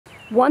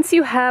Once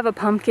you have a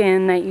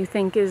pumpkin that you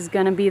think is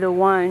going to be the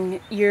one,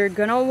 you're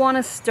going to want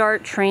to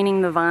start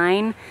training the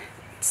vine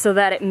so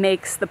that it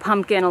makes the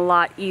pumpkin a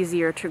lot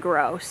easier to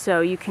grow.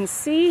 So you can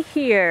see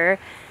here,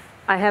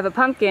 I have a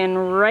pumpkin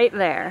right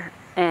there,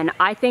 and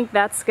I think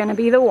that's going to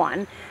be the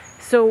one.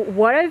 So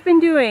what I've been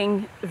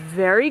doing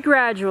very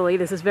gradually,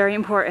 this is very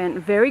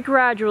important, very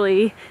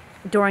gradually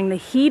during the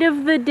heat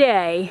of the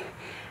day,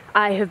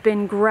 I have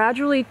been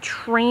gradually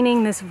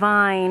training this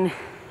vine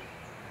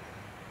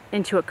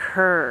into a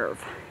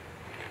curve.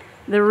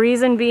 The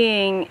reason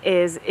being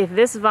is if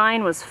this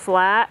vine was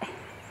flat,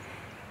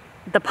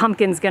 the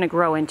pumpkin's gonna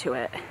grow into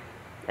it.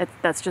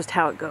 That's just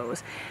how it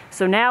goes.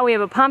 So now we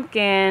have a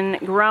pumpkin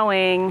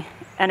growing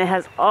and it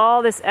has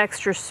all this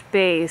extra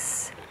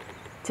space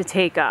to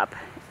take up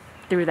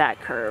through that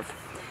curve.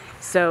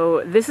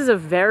 So this is a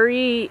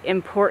very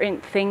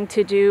important thing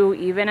to do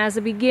even as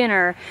a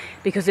beginner,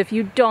 because if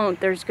you don't,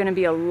 there's going to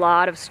be a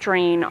lot of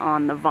strain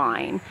on the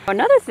vine.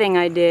 Another thing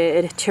I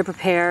did to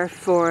prepare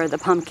for the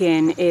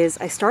pumpkin is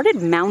I started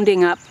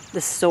mounding up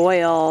the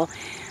soil.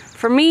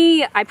 For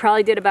me, I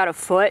probably did about a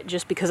foot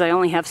just because I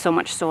only have so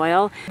much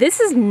soil.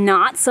 This is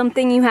not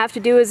something you have to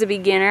do as a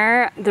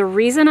beginner. The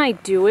reason I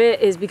do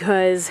it is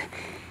because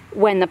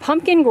when the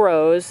pumpkin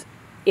grows,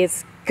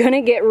 it's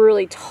gonna get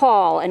really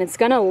tall and it's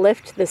gonna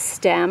lift the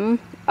stem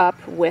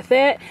up with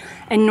it.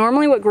 And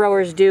normally what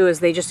growers do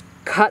is they just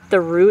cut the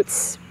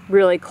roots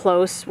really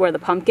close where the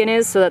pumpkin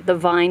is so that the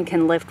vine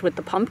can lift with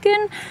the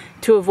pumpkin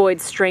to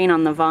avoid strain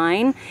on the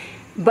vine.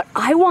 But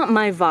I want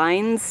my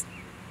vines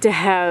to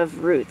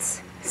have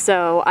roots.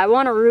 So I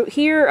want a root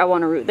here, I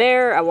want a root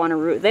there, I want a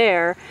root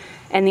there.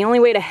 And the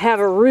only way to have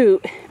a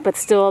root but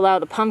still allow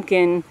the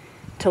pumpkin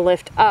to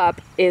lift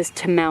up is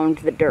to mound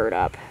the dirt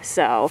up.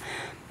 So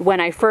when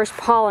I first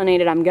pollinate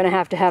it, I'm gonna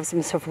have to have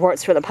some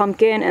supports for the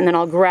pumpkin, and then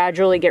I'll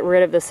gradually get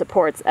rid of the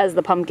supports as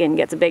the pumpkin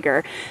gets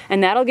bigger.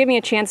 And that'll give me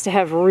a chance to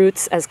have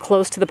roots as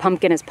close to the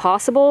pumpkin as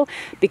possible,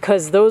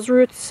 because those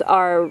roots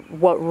are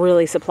what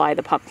really supply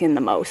the pumpkin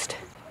the most.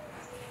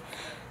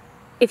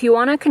 If you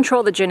wanna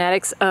control the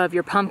genetics of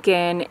your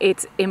pumpkin,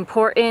 it's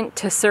important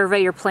to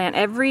survey your plant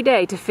every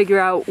day to figure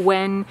out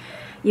when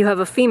you have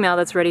a female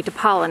that's ready to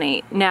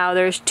pollinate. Now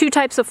there's two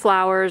types of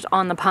flowers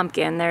on the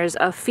pumpkin. There's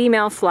a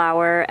female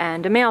flower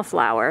and a male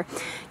flower.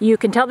 You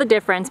can tell the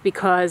difference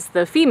because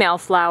the female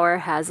flower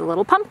has a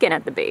little pumpkin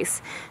at the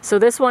base. So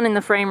this one in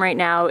the frame right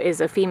now is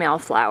a female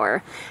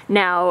flower.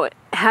 Now,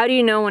 how do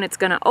you know when it's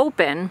gonna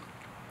open?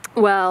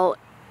 Well,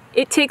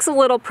 it takes a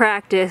little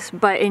practice,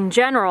 but in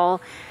general,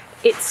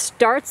 it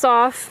starts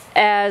off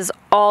as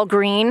all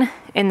green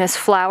in this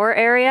flower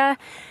area,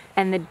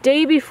 and the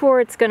day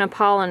before it's gonna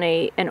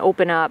pollinate and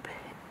open up,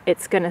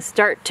 it's gonna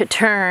start to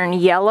turn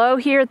yellow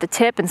here at the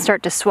tip and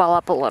start to swell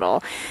up a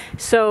little.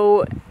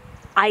 So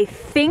I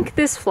think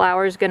this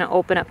flower is gonna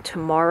open up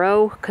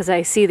tomorrow because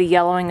I see the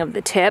yellowing of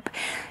the tip,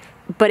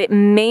 but it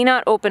may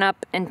not open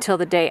up until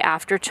the day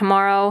after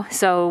tomorrow.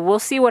 So we'll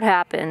see what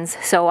happens.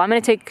 So I'm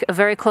gonna take a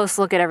very close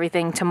look at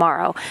everything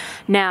tomorrow.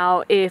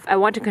 Now, if I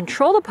want to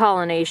control the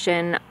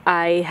pollination,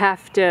 I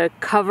have to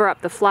cover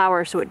up the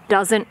flower so it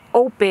doesn't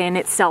open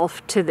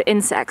itself to the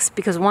insects,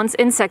 because once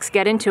insects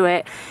get into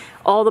it,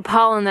 all the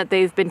pollen that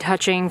they've been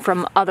touching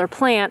from other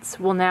plants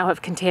will now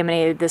have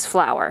contaminated this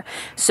flower.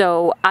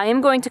 So I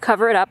am going to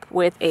cover it up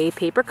with a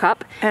paper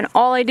cup, and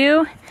all I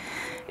do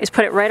is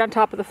put it right on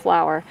top of the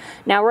flower.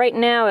 Now right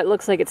now it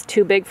looks like it's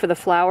too big for the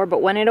flower, but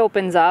when it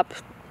opens up,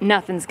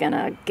 nothing's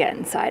gonna get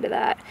inside of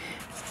that.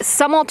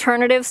 Some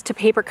alternatives to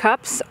paper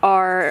cups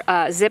are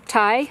zip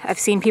tie. I've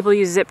seen people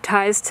use zip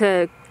ties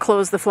to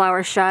close the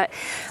flower shut.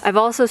 I've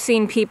also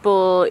seen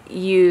people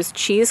use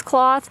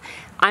cheesecloth.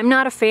 I'm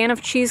not a fan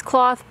of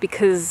cheesecloth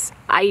because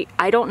I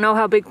don't know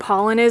how big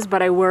pollen is,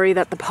 but I worry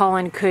that the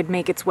pollen could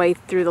make its way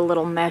through the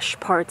little mesh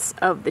parts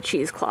of the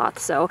cheesecloth.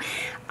 So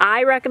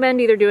I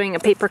recommend either doing a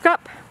paper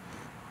cup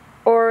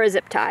or a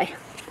zip tie.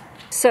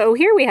 So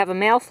here we have a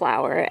male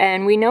flower,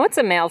 and we know it's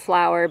a male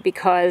flower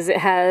because it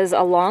has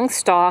a long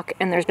stalk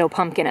and there's no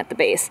pumpkin at the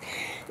base.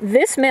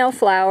 This male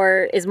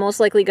flower is most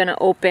likely going to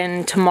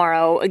open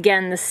tomorrow.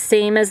 Again, the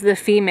same as the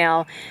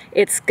female.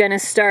 It's going to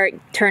start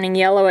turning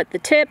yellow at the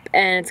tip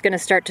and it's going to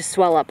start to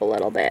swell up a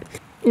little bit.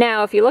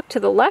 Now, if you look to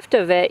the left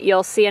of it,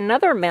 you'll see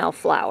another male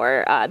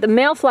flower. The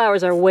male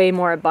flowers are way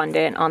more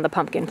abundant on the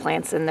pumpkin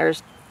plants, and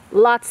there's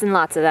lots and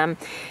lots of them.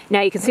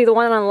 Now you can see the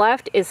one on the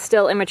left is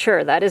still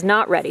immature. That is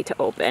not ready to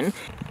open.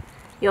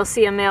 You'll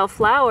see a male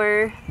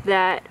flower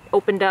that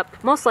opened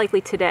up most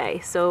likely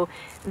today. So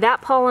that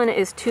pollen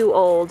is too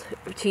old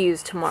to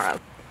use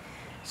tomorrow.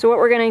 So what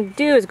we're gonna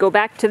do is go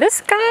back to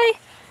this guy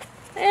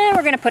and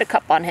we're gonna put a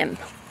cup on him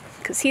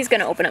because he's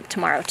gonna open up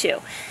tomorrow too.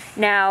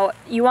 Now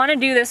you wanna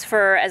do this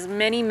for as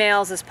many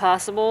males as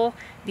possible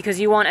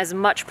because you want as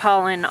much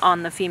pollen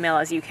on the female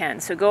as you can.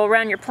 So go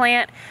around your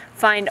plant,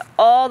 find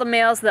all the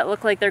males that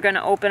look like they're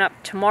gonna open up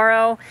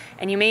tomorrow,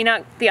 and you may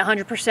not be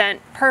 100%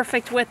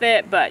 perfect with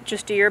it, but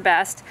just do your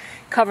best.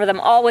 Cover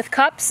them all with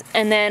cups,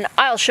 and then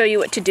I'll show you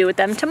what to do with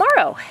them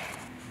tomorrow.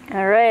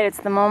 All right, it's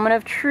the moment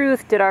of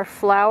truth. Did our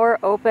flower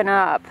open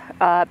up?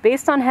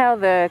 Based on how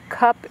the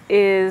cup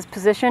is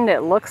positioned,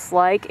 it looks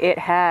like it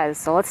has.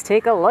 So let's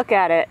take a look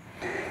at it.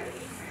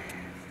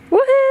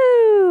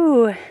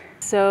 Woohoo!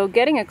 So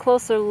getting a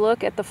closer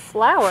look at the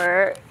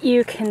flower,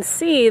 you can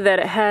see that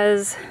it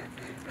has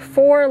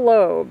 4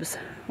 lobes.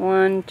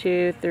 1,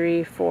 2,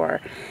 3,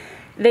 4.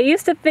 They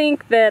used to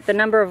think that the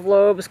number of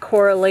lobes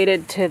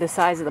correlated to the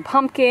size of the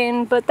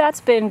pumpkin, but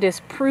that's been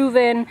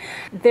disproven.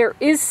 There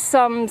is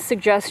some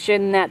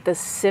suggestion that the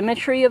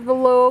symmetry of the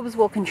lobes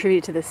will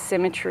contribute to the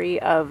symmetry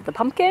of the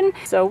pumpkin.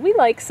 So we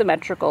like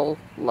symmetrical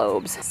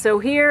lobes. So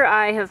here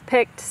I have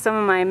picked some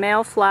of my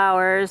male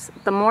flowers.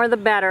 The more the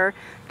better.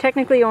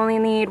 Technically you only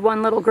need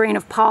 1 little grain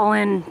of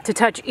pollen to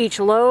touch each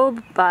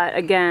lobe, but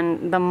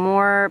again, the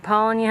more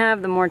pollen you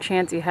have, the more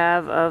chance you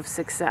have of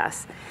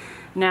success.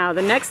 Now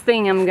the next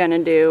thing I'm gonna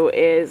do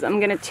is I'm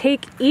gonna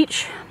take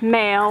each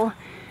male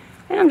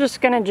and I'm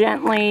just gonna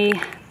gently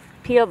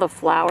peel the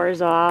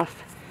flowers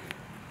off.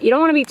 You don't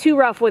wanna be too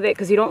rough with it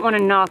because you don't wanna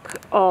knock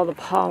all the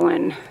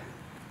pollen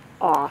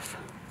off.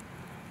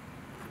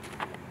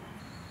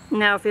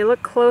 Now if you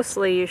look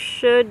closely, you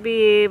should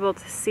be able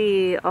to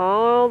see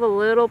all the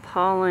little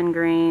pollen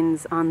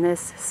grains on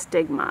this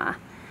stigma.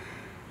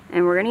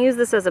 And we're gonna use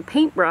this as a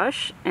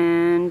paintbrush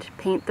and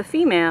paint the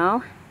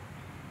female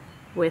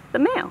with the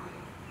male.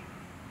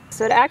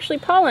 So to actually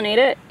pollinate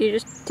it, you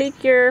just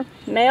take your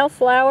male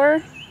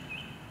flower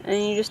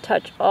and you just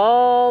touch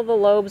all the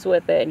lobes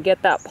with it and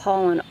get that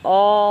pollen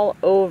all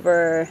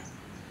over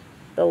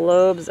the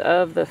lobes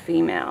of the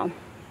female.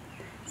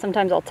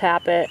 Sometimes I'll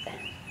tap it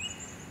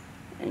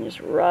and just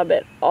rub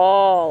it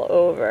all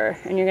over.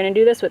 And you're gonna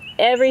do this with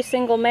every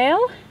single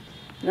male,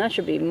 and that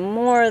should be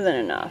more than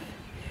enough.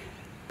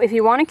 If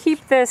you want to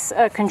keep this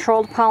a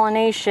controlled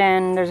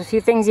pollination, there's a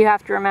few things you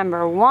have to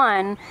remember.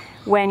 One,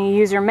 when you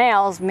use your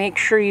males, make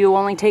sure you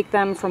only take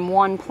them from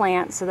one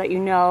plant so that you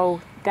know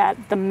that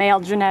the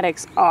male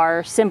genetics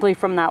are simply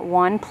from that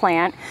one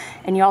plant.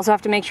 And you also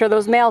have to make sure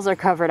those males are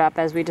covered up,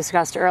 as we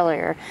discussed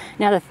earlier.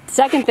 Now the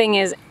second thing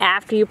is,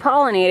 after you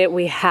pollinate it,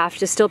 we have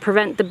to still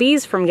prevent the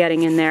bees from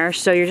getting in there.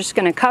 So you're just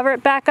going to cover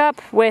it back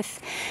up with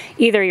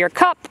either your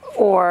cup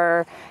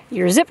or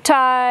your zip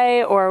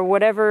tie or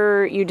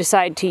whatever you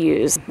decide to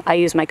use. I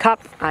use my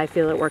cup. I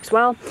feel it works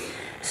well.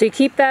 So you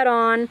keep that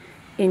on.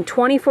 In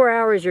 24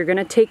 hours, you're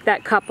gonna take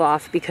that cup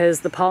off because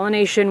the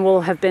pollination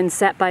will have been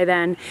set by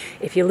then.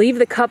 If you leave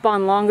the cup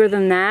on longer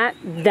than that,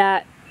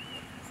 that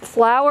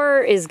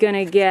flower is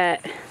gonna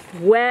get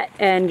wet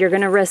and you're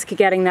gonna risk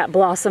getting that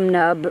blossom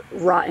nub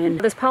rotten.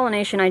 This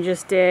pollination I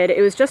just did,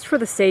 it was just for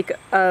the sake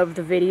of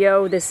the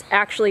video. This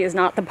actually is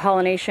not the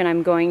pollination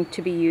I'm going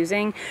to be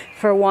using.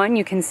 For one,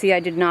 you can see I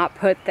did not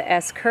put the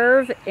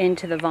S-curve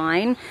into the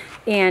vine.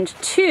 And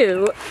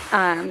two,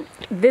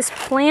 this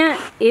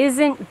plant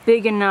isn't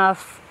big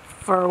enough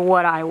for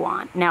what I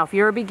want. Now, if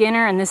you're a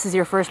beginner and this is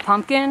your first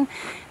pumpkin,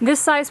 this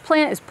size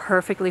plant is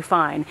perfectly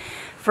fine.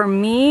 For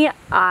me,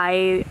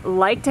 I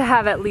like to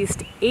have at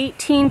least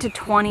 18 to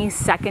 20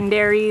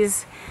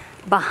 secondaries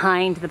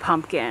behind the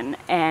pumpkin.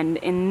 And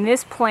in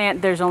this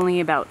plant, there's only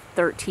about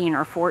 13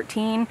 or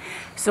 14.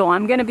 So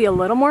I'm gonna be a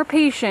little more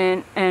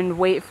patient and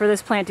wait for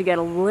this plant to get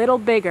a little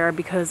bigger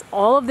because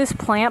all of this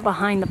plant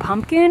behind the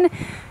pumpkin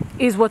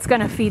is what's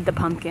gonna feed the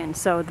pumpkin.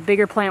 So the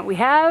bigger plant we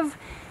have,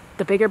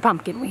 the bigger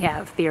pumpkin we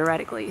have,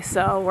 theoretically.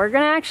 So we're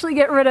gonna actually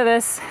get rid of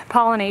this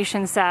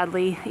pollination,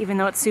 sadly, even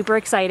though it's super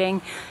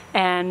exciting.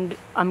 And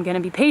I'm gonna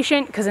be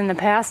patient because in the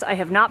past I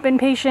have not been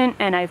patient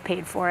and I've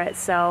paid for it.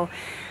 So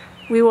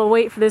we will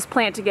wait for this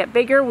plant to get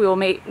bigger. We will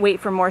wait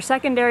for more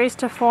secondaries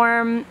to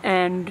form,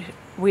 and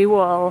we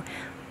will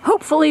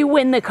hopefully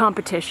win the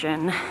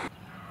competition.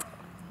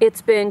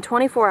 It's been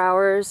 24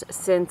 hours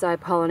since I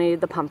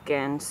pollinated the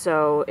pumpkin,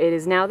 so it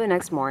is now the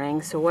next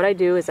morning. So what I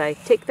do is I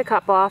take the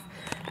cup off.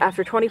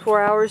 After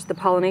 24 hours, the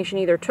pollination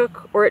either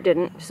took or it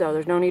didn't, so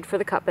there's no need for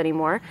the cup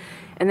anymore.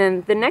 And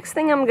then the next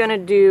thing I'm gonna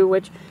do,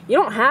 which you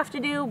don't have to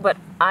do, but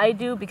I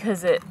do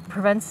because it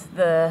prevents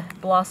the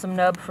blossom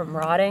nub from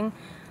rotting,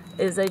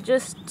 is I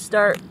just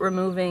start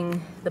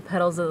removing the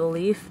petals of the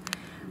leaf.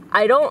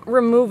 I don't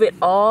remove it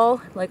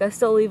all, like I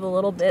still leave a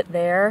little bit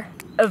there.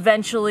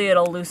 Eventually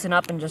it'll loosen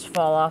up and just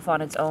fall off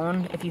on its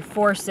own. If you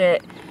force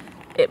it,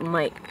 it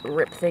might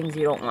rip things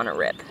you don't want to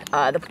rip.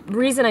 The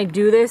reason I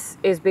do this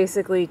is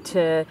basically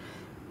to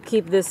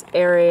keep this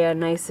area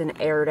nice and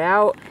aired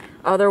out.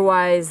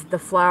 Otherwise, the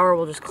flower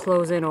will just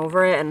close in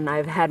over it, and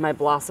I've had my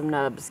blossom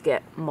nubs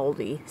get moldy.